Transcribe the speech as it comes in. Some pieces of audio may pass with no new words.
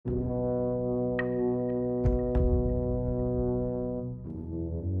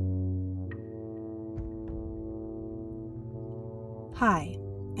Hi,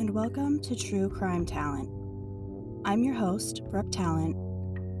 and welcome to True Crime Talent. I'm your host, Brooke Talent,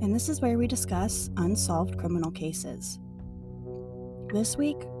 and this is where we discuss unsolved criminal cases. This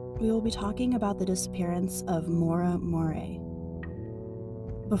week, we will be talking about the disappearance of Maura.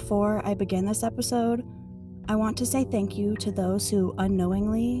 Before I begin this episode, I want to say thank you to those who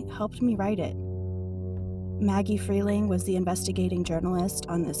unknowingly helped me write it. Maggie Freeling was the investigating journalist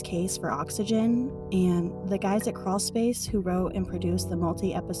on this case for Oxygen, and the guys at Crawlspace who wrote and produced the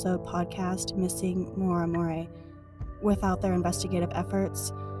multi-episode podcast Missing Maura. Without their investigative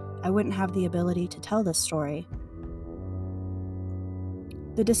efforts, I wouldn't have the ability to tell this story.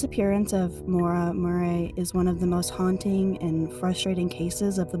 The disappearance of Maura is one of the most haunting and frustrating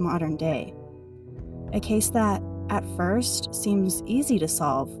cases of the modern day. A case that, at first, seems easy to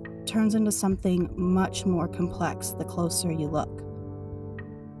solve, turns into something much more complex the closer you look.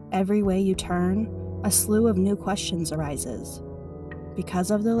 Every way you turn, a slew of new questions arises.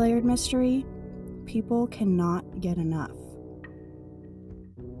 Because of the layered mystery, people cannot get enough.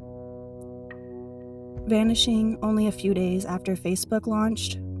 Vanishing only a few days after Facebook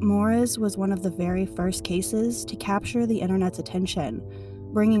launched, Maura's was one of the very first cases to capture the internet's attention,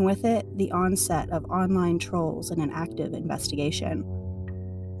 bringing with it the onset of online trolls and an active investigation.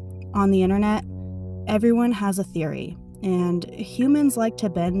 On the internet, everyone has a theory, and humans like to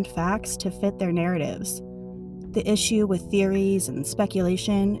bend facts to fit their narratives. The issue with theories and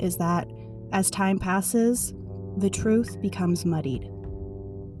speculation is that, as time passes, the truth becomes muddied.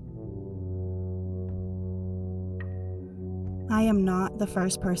 I am not the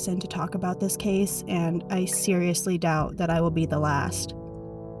first person to talk about this case, and I seriously doubt that I will be the last.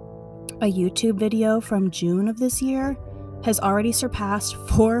 A YouTube video from June of this year has already surpassed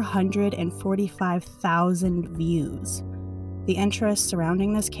 445,000 views. The interest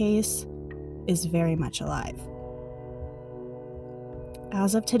surrounding this case is very much alive.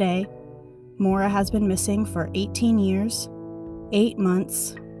 As of today, Maura has been missing for 18 years, 8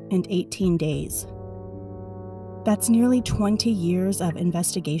 months, and 18 days. That's nearly 20 years of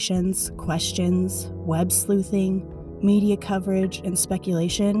investigations, questions, web sleuthing, media coverage, and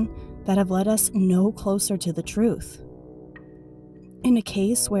speculation that have led us no closer to the truth. In a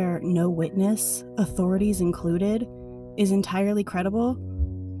case where no witness, authorities included, is entirely credible,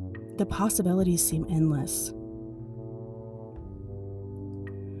 the possibilities seem endless.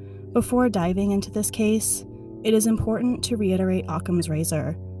 Before diving into this case, it is important to reiterate Occam's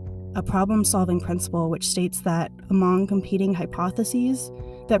razor, a problem-solving principle which states that among competing hypotheses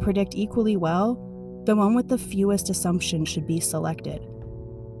that predict equally well, the one with the fewest assumptions should be selected.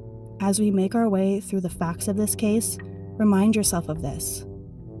 As we make our way through the facts of this case, remind yourself of this.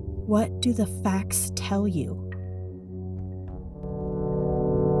 What do the facts tell you?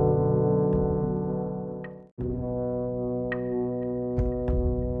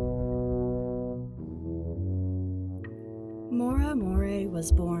 Maura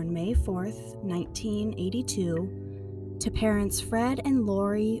was born May 4th, 1982, to parents Fred and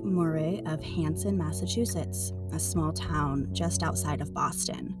Lori Murray of Hanson, Massachusetts, a small town just outside of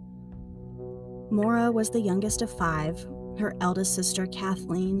Boston. Maura was the youngest of 5. Her eldest sister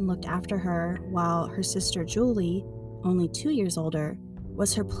Kathleen looked after her, while her sister Julie, only 2 years older,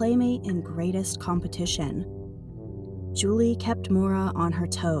 was her playmate and greatest competition. Julie kept Maura on her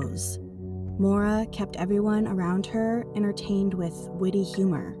toes. Maura kept everyone around her entertained with witty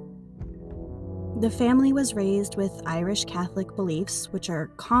humor. The family was raised with Irish Catholic beliefs, which are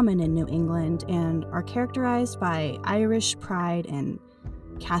common in New England and are characterized by Irish pride and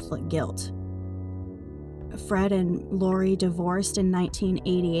Catholic guilt. Fred and Lori divorced in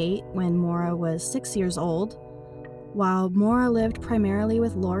 1988 when Maura was 6 years old. While Maura lived primarily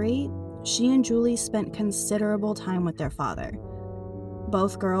with Lori, she and Julie spent considerable time with their father.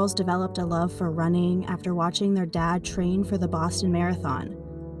 Both girls developed a love for running after watching their dad train for the Boston Marathon.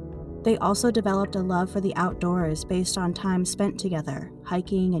 They also developed a love for the outdoors based on time spent together,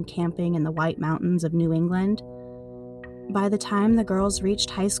 hiking and camping in the White Mountains of New England. By the time the girls reached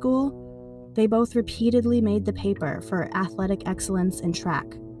high school, they both repeatedly made the paper for athletic excellence in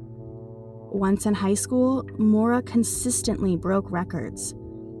track. Once in high school, Maura consistently broke records.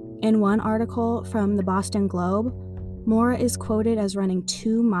 In one article from the Boston Globe, Maura is quoted as running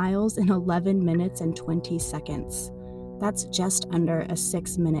 2 miles in 11 minutes and 20 seconds. That's just under a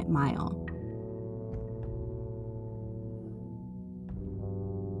 6-minute mile.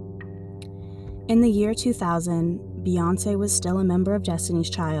 In the year 2000, Beyoncé was still a member of Destiny's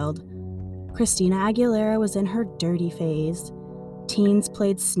Child. Christina Aguilera was in her dirty phase. Teens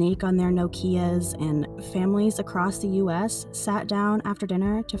played Snake on their Nokias, and families across the US sat down after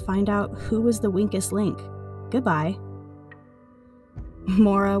dinner to find out who was the weakest link. Goodbye.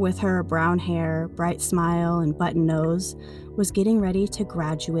 Maura, with her brown hair, bright smile, and button nose, was getting ready to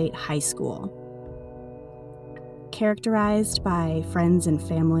graduate high school. Characterized by friends and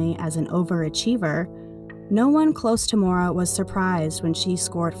family as an overachiever, no one close to Maura was surprised when she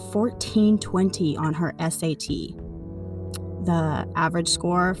scored 1420 on her SAT. The average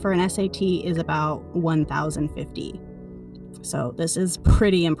score for an SAT is about 1050. So this is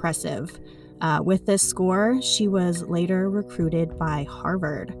pretty impressive. With this score, she was later recruited by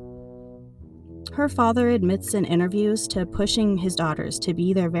Harvard. Her father admits in interviews to pushing his daughters to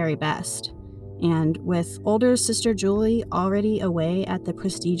be their very best. And with older sister Julie already away at the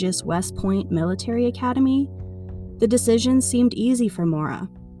prestigious West Point Military Academy, the decision seemed easy for Maura.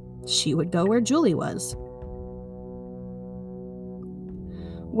 She would go where Julie was.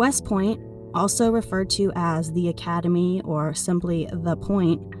 West Point, also referred to as the Academy or simply the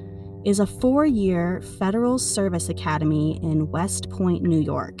Point, is a 4-year federal service academy in West Point, New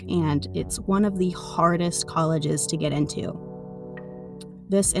York, and it's one of the hardest colleges to get into.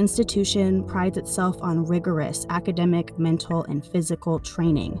 This institution prides itself on rigorous academic, mental, and physical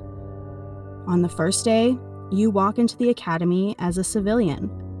training. On the first day, you walk into the academy as a civilian.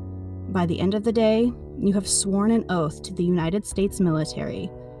 By the end of the day, you have sworn an oath to the United States military,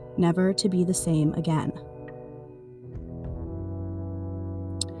 never to be the same again.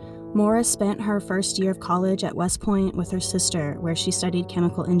 Maura spent her first year of college at West Point with her sister, where she studied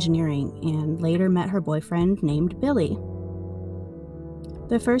chemical engineering and later met her boyfriend named Billy.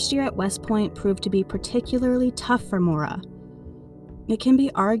 The first year at West Point proved to be particularly tough for Maura. It can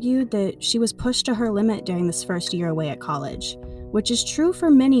be argued that she was pushed to her limit during this first year away at college, which is true for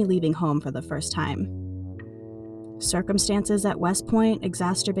many leaving home for the first time. Circumstances at West Point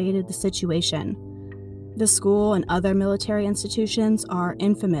exacerbated the situation. The school and other military institutions are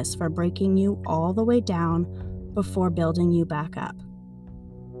infamous for breaking you all the way down before building you back up.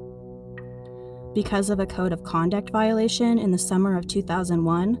 Because of a code of conduct violation in the summer of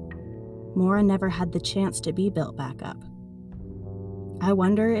 2001, Maura never had the chance to be built back up. I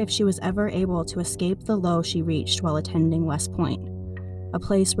wonder if she was ever able to escape the low she reached while attending West Point, a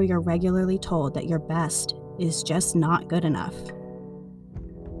place where you're regularly told that your best is just not good enough.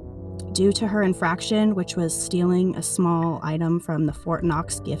 Due to her infraction, which was stealing a small item from the Fort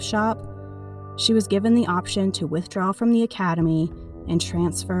Knox gift shop, she was given the option to withdraw from the academy and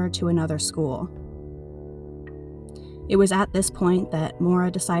transfer to another school. It was at this point that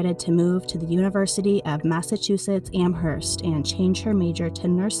Maura decided to move to the University of Massachusetts Amherst and change her major to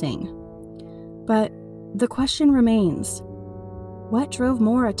nursing. But the question remains, what drove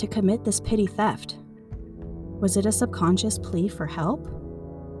Maura to commit this petty theft? Was it a subconscious plea for help?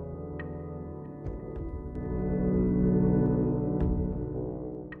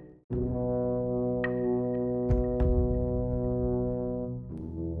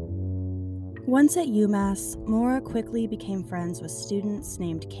 Once at UMass, Maura quickly became friends with students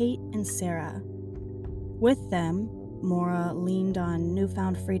named Kate and Sarah. With them, Maura leaned on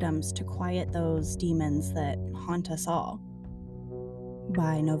newfound freedoms to quiet those demons that haunt us all.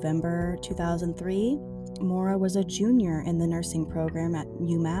 By November 2003, Maura was a junior in the nursing program at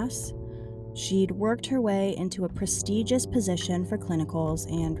UMass. She'd worked her way into a prestigious position for clinicals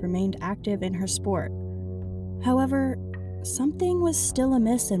and remained active in her sport. However, something was still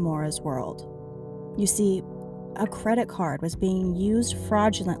amiss in Maura's world. You see, a credit card was being used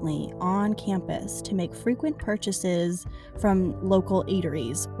fraudulently on campus to make frequent purchases from local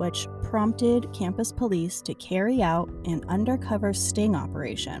eateries, which prompted campus police to carry out an undercover sting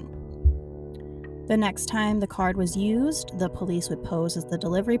operation. The next time the card was used, the police would pose as the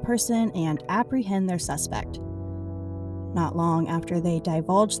delivery person and apprehend their suspect. Not long after they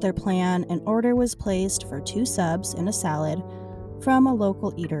divulged their plan, an order was placed for 2 subs and a salad from a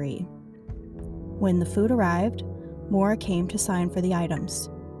local eatery. When the food arrived, Maura came to sign for the items.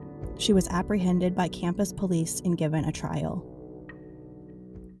 She was apprehended by campus police and given a trial.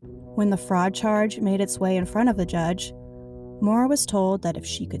 When the fraud charge made its way in front of the judge, Maura was told that if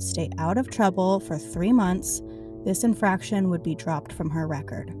she could stay out of trouble for 3 months, this infraction would be dropped from her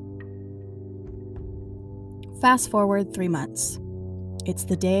record. Fast forward 3 months. It's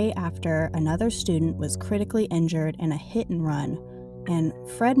the day after another student was critically injured in a hit and run, and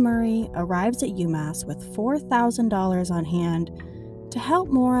Fred Murray arrives at UMass with $4,000 on hand to help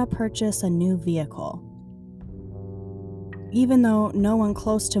Maura purchase a new vehicle. Even though no one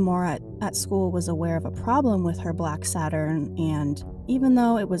close to Maura at school was aware of a problem with her black Saturn, and even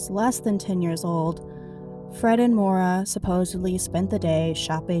though it was less than 10 years old, Fred and Maura supposedly spent the day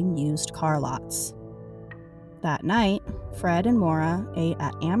shopping used car lots. That night, Fred and Maura ate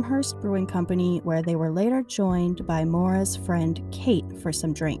at Amherst Brewing Company, where they were later joined by Maura's friend Kate for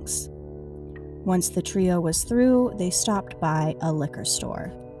some drinks. Once the trio was through, they stopped by a liquor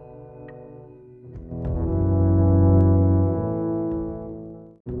store.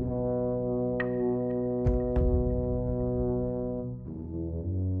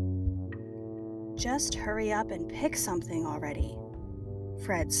 "Just hurry up and pick something already,"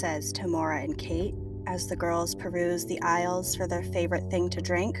 Fred says to Maura and Kate as the girls peruse the aisles for their favorite thing to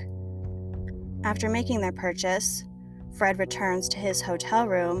drink. After making their purchase, Fred returns to his hotel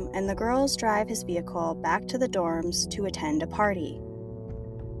room and the girls drive his vehicle back to the dorms to attend a party.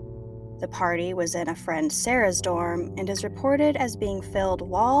 The party was in a friend Sarah's dorm and is reported as being filled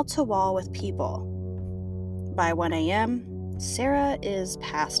wall to wall with people. By 1 a.m., Sarah is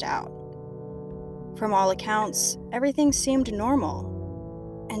passed out. From all accounts, everything seemed normal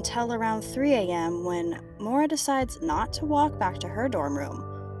until around 3 a.m. when Maura decides not to walk back to her dorm room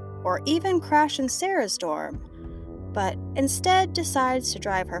or even crash in Sarah's dorm, but instead decides to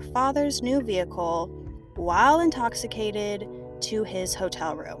drive her father's new vehicle while intoxicated to his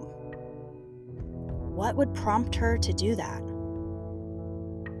hotel room. What would prompt her to do that?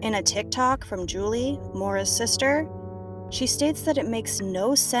 In a TikTok from Julie, Maura's sister, she states that it makes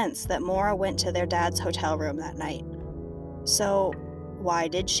no sense that Maura went to their dad's hotel room that night. So, why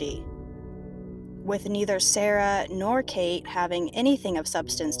did she? With neither Sarah nor Kate having anything of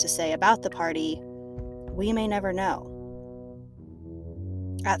substance to say about the party, we may never know.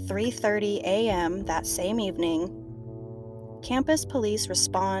 At 3:30 a.m. that same evening, campus police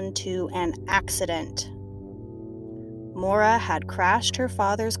respond to an accident. Maura had crashed her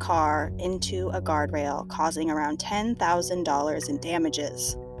father's car into a guardrail, causing around $10,000 in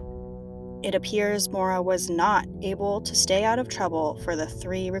damages. It appears Maura was not able to stay out of trouble for the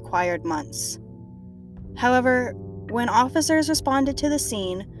 3 required months. However, when officers responded to the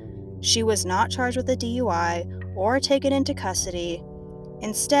scene, she was not charged with a DUI or taken into custody.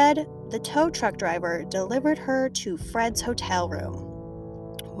 Instead, the tow truck driver delivered her to Fred's hotel room.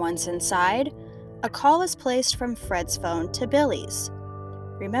 Once inside, a call is placed from Fred's phone to Billy's.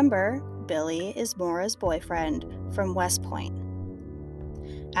 Remember, Billy is Maura's boyfriend from West Point.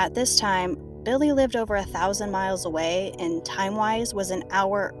 At this time, Billy lived over 1,000 miles away and time-wise was an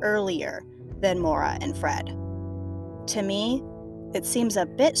hour earlier than Maura and Fred. To me, it seems a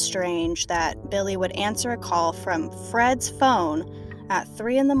bit strange that Billy would answer a call from Fred's phone at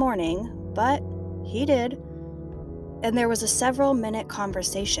 3 in the morning, but he did, and there was a several-minute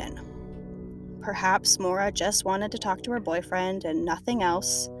conversation. Perhaps Maura just wanted to talk to her boyfriend and nothing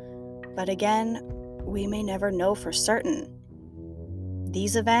else, but again, we may never know for certain.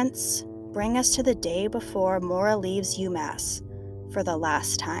 These events bring us to the day before Maura leaves UMass for the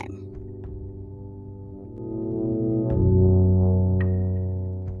last time.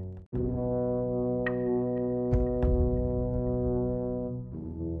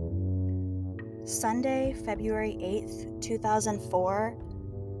 Sunday, February 8th, 2004,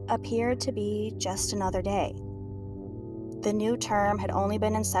 appeared to be just another day. The new term had only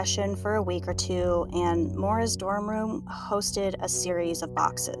been in session for a week or two, and Maura's dorm room hosted a series of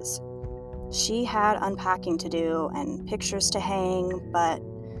boxes. She had unpacking to do and pictures to hang, but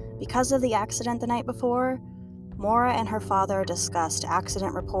because of the accident the night before, Maura and her father discussed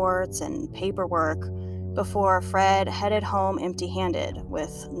accident reports and paperwork before Fred headed home empty-handed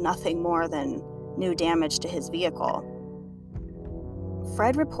with nothing more than new damage to his vehicle.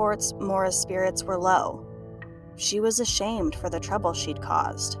 Fred reports Maura's spirits were low. She was ashamed for the trouble she'd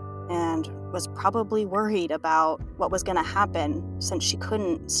caused and was probably worried about what was going to happen since she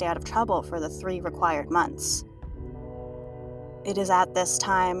couldn't stay out of trouble for the 3 required months. It is at this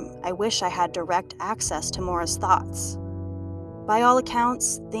time I wish I had direct access to Maura's thoughts. By all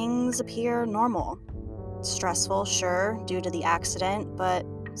accounts, things appear normal. Stressful, sure, due to the accident, but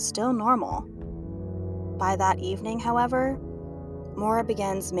still normal. By that evening, however, Maura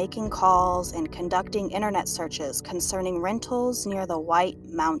begins making calls and conducting internet searches concerning rentals near the White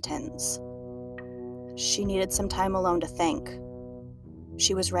Mountains. She needed some time alone to think.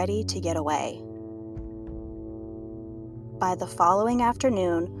 She was ready to get away. By the following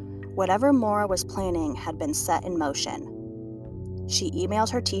afternoon, whatever Maura was planning had been set in motion. She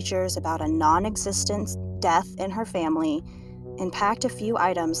emailed her teachers about a non-existent death in her family and packed a few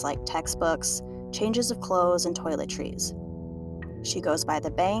items like textbooks, changes of clothes, and toiletries. She goes by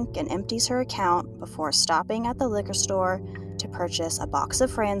the bank and empties her account before stopping at the liquor store to purchase a box of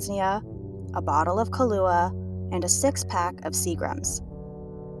Franzia, a bottle of Kahlua, and a 6-pack of Seagrams.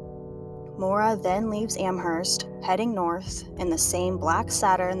 Maura then leaves Amherst, heading north in the same black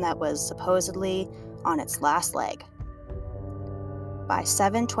Saturn that was supposedly on its last leg. By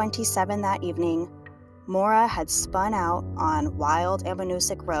 7:27 that evening, Maura had spun out on Wild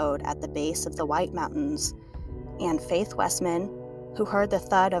Ammonoosuc Road at the base of the White Mountains, and Faith Westman, who heard the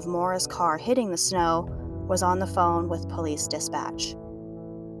thud of Maura's car hitting the snow, was on the phone with police dispatch.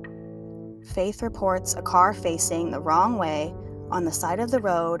 Faith reports a car facing the wrong way on the side of the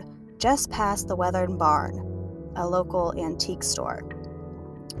road just past the Weathern Barn, a local antique store.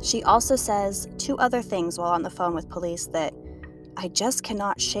 She also says two other things while on the phone with police that I just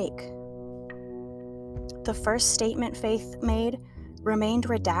cannot shake. The first statement Faith made remained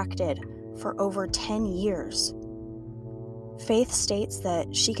redacted for over 10 years. Faith states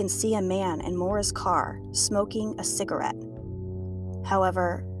that she can see a man in Maura's car smoking a cigarette.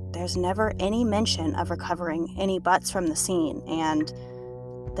 However, there's never any mention of recovering any butts from the scene, and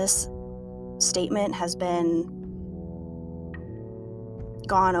this statement has been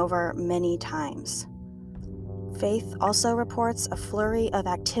gone over many times. Faith also reports a flurry of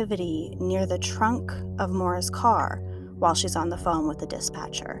activity near the trunk of Maura's car while she's on the phone with the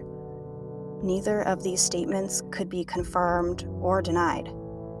dispatcher. Neither of these statements could be confirmed or denied.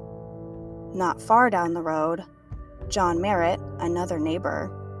 Not far down the road, John Merritt, another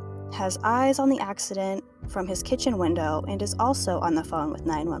neighbor, has eyes on the accident from his kitchen window and is also on the phone with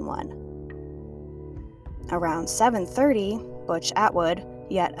 911. Around 7:30, Butch Atwood,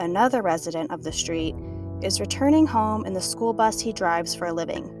 yet another resident of the street, is returning home in the school bus he drives for a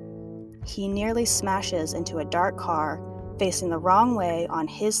living. He nearly smashes into a dark car facing the wrong way on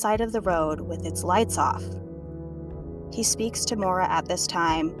his side of the road with its lights off. He speaks to Maura at this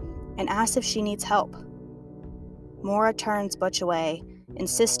time and asks if she needs help. Maura turns Butch away,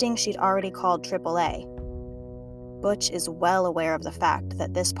 insisting she'd already called AAA. Butch is well aware of the fact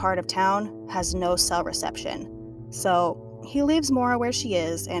that this part of town has no cell reception, so he leaves Maura where she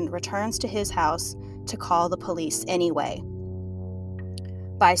is and returns to his house to call the police anyway.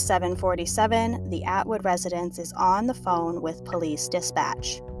 By 7:47, the Atwood residence is on the phone with police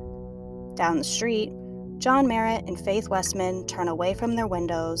dispatch. Down the street, John Merritt and Faith Westman turn away from their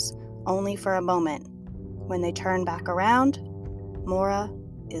windows only for a moment. When they turn back around, Maura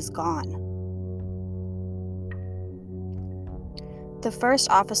is gone. The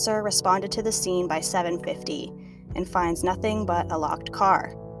first officer responded to the scene by 7:50 and finds nothing but a locked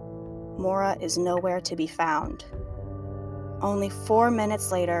car. Maura is nowhere to be found. Only 4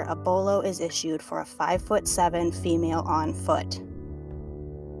 minutes later, a bolo is issued for a 5'7" female on foot.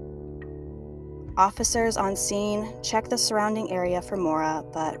 Officers on scene check the surrounding area for Maura,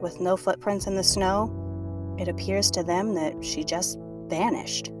 but with no footprints in the snow, it appears to them that she just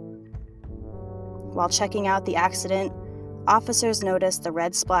vanished. While checking out the accident, officers notice the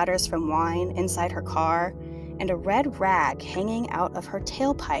red splatters from wine inside her car and a red rag hanging out of her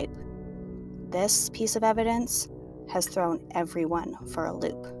tailpipe. This piece of evidence has thrown everyone for a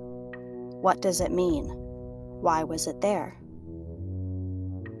loop. What does it mean? Why was it there?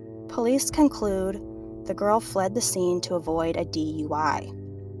 Police conclude the girl fled the scene to avoid a DUI.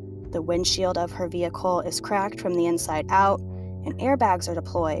 The windshield of her vehicle is cracked from the inside out, and airbags are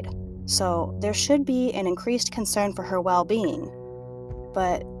deployed, so there should be an increased concern for her well-being.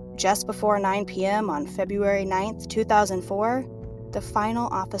 But just before 9 p.m. on February 9th, 2004, the final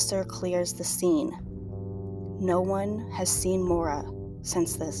officer clears the scene. No one has seen Maura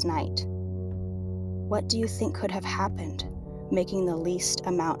since this night. What do you think could have happened, making the least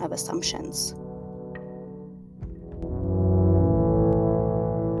amount of assumptions?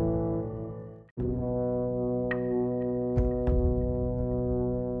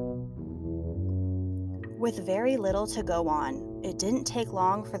 With very little to go on, it didn't take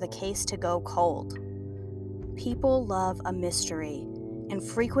long for the case to go cold. People love a mystery and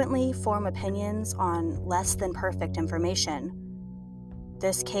frequently form opinions on less than perfect information.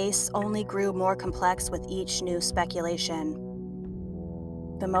 This case only grew more complex with each new speculation.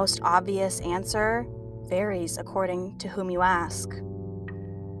 The most obvious answer varies according to whom you ask.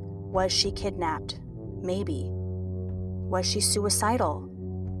 Was she kidnapped? Maybe. Was she suicidal?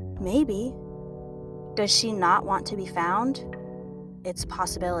 Maybe. Does she not want to be found? It's a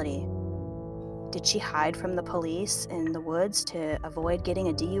possibility. Did she hide from the police in the woods to avoid getting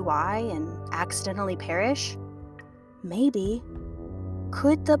a DUI and accidentally perish? Maybe.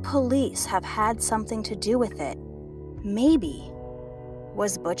 Could the police have had something to do with it? Maybe.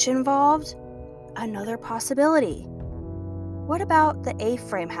 Was Butch involved? Another possibility. What about the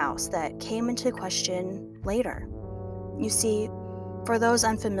A-frame house that came into question later? You see, for those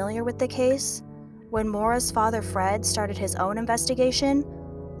unfamiliar with the case, when Maura's father Fred started his own investigation,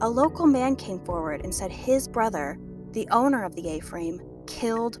 a local man came forward and said his brother, the owner of the A-frame,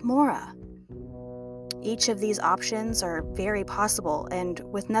 killed Maura. Each of these options are very possible, and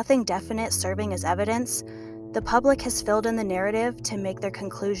with nothing definite serving as evidence, the public has filled in the narrative to make their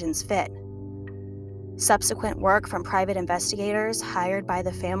conclusions fit. Subsequent work from private investigators hired by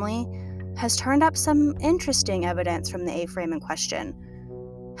the family has turned up some interesting evidence from the A-frame in question.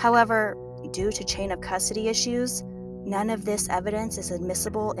 However, due to chain of custody issues, none of this evidence is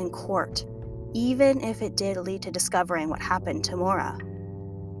admissible in court, even if it did lead to discovering what happened to Maura.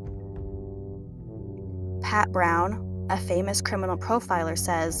 Pat Brown, a famous criminal profiler,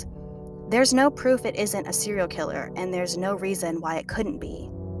 says, "There's no proof it isn't a serial killer, and there's no reason why it couldn't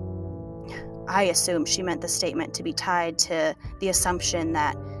be." I assume she meant the statement to be tied to the assumption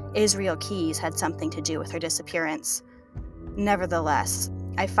that Israel Keyes had something to do with her disappearance. Nevertheless,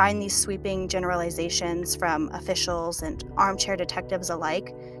 I find these sweeping generalizations from officials and armchair detectives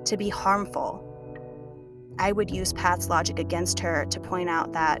alike to be harmful. I would use Pat's logic against her to point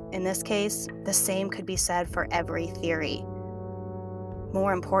out that, in this case, the same could be said for every theory.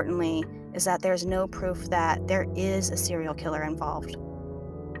 More importantly, is that there's no proof that there is a serial killer involved.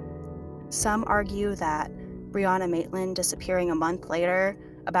 Some argue that Breonna Maitland disappearing a month later,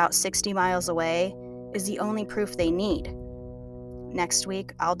 about 60 miles away, is the only proof they need. Next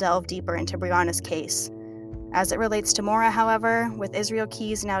week, I'll delve deeper into Breonna's case. As it relates to Maura, however, with Israel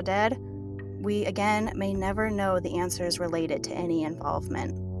Keyes now dead, we again may never know the answers related to any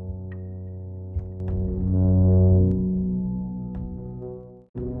involvement.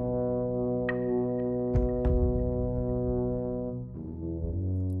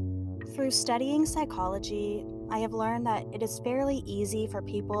 Through studying psychology, I have learned that it is fairly easy for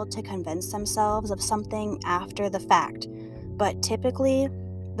people to convince themselves of something after the fact, but typically,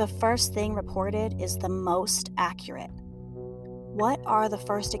 the first thing reported is the most accurate. What are the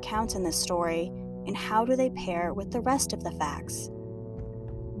first accounts in this story, and how do they pair with the rest of the facts?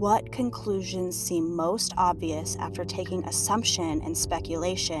 What conclusions seem most obvious after taking assumption and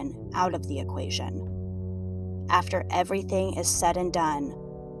speculation out of the equation? After everything is said and done,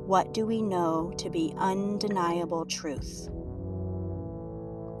 what do we know to be undeniable truth?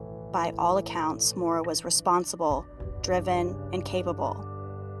 By all accounts, Maura was responsible, driven, and capable.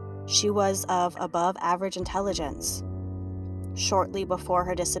 She was of above-average intelligence. Shortly before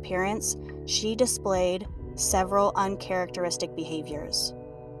her disappearance, she displayed several uncharacteristic behaviors.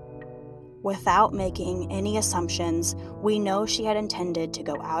 Without making any assumptions, we know she had intended to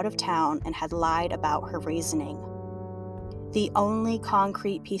go out of town and had lied about her reasoning. The only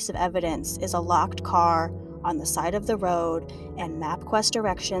concrete piece of evidence is a locked car on the side of the road and MapQuest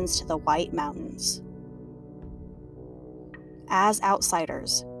directions to the White Mountains. As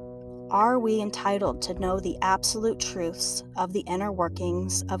outsiders, are we entitled to know the absolute truths of the inner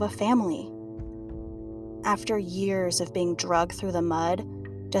workings of a family? After years of being dragged through the mud,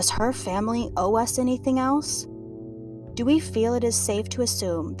 does her family owe us anything else? Do we feel it is safe to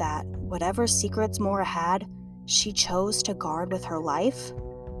assume that whatever secrets Maura had, she chose to guard with her life?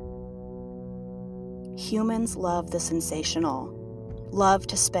 Humans love the sensational, love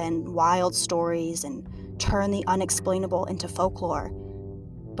to spin wild stories and turn the unexplainable into folklore.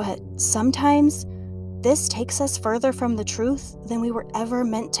 But sometimes, this takes us further from the truth than we were ever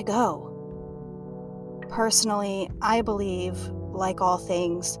meant to go. Personally, I believe, like all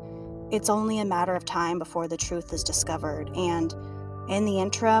things, it's only a matter of time before the truth is discovered, and in the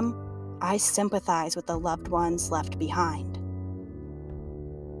interim, I sympathize with the loved ones left behind.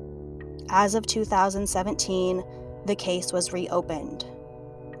 As of 2017, the case was reopened.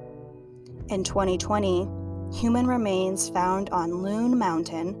 In 2020, human remains found on Loon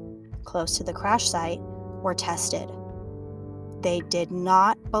Mountain, close to the crash site, were tested. They did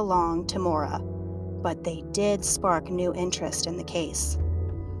not belong to Maura, but they did spark new interest in the case.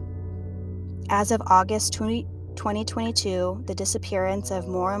 As of August 2022, the disappearance of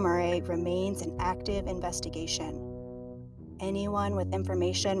Maura Murray remains an active investigation. Anyone with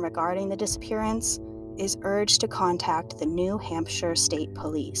information regarding the disappearance is urged to contact the New Hampshire State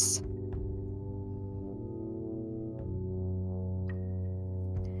Police.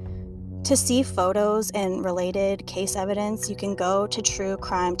 To see photos and related case evidence, you can go to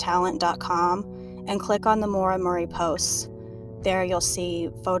truecrimetalent.com and click on the Maura Murray posts. There you'll see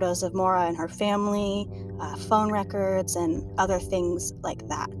photos of Maura and her family, phone records, and other things like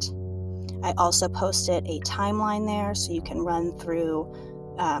that. I also posted a timeline there so you can run through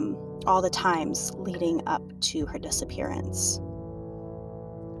all the times leading up to her disappearance.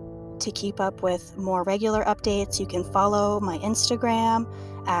 To keep up with more regular updates, you can follow my Instagram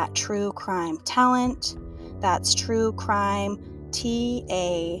at True Crime Talent. That's True Crime TALLANT.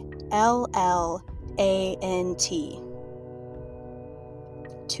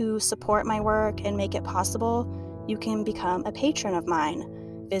 to support my work and make it possible, you can become a patron of mine.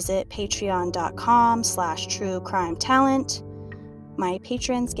 Visit patreon.com/truecrimetalent. My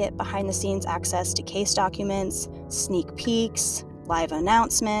patrons get behind-the-scenes access to case documents, sneak peeks, live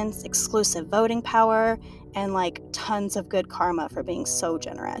announcements, exclusive voting power, and tons of good karma for being so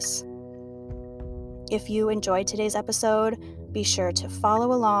generous. If you enjoyed today's episode, be sure to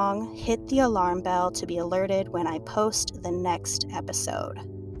follow along, hit the alarm bell to be alerted when I post the next episode.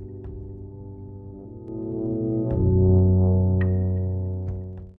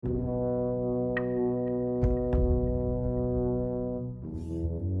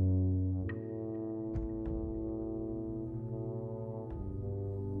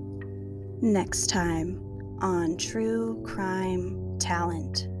 Next time on True Crime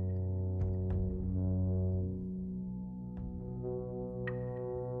Talent.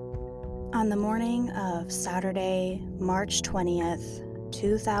 On the morning of Saturday, March 20th,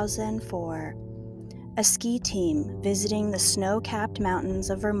 2004, a ski team visiting the snow-capped mountains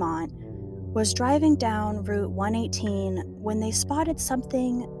of Vermont was driving down Route 118 when they spotted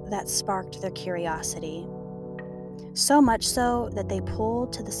something that sparked their curiosity. So much so that they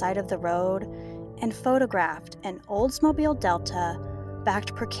pulled to the side of the road and photographed an Oldsmobile Delta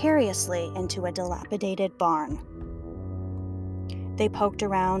backed precariously into a dilapidated barn. They poked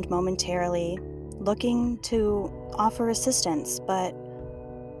around momentarily, looking to offer assistance, but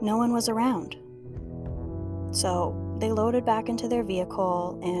no one was around. So they loaded back into their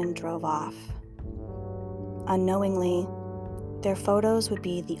vehicle and drove off. Unknowingly, their photos would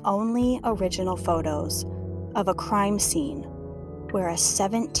be the only original photos of a crime scene where a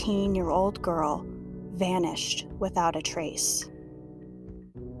 17-year-old girl vanished without a trace.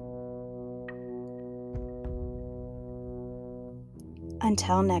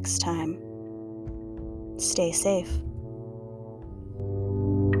 Until next time, stay safe.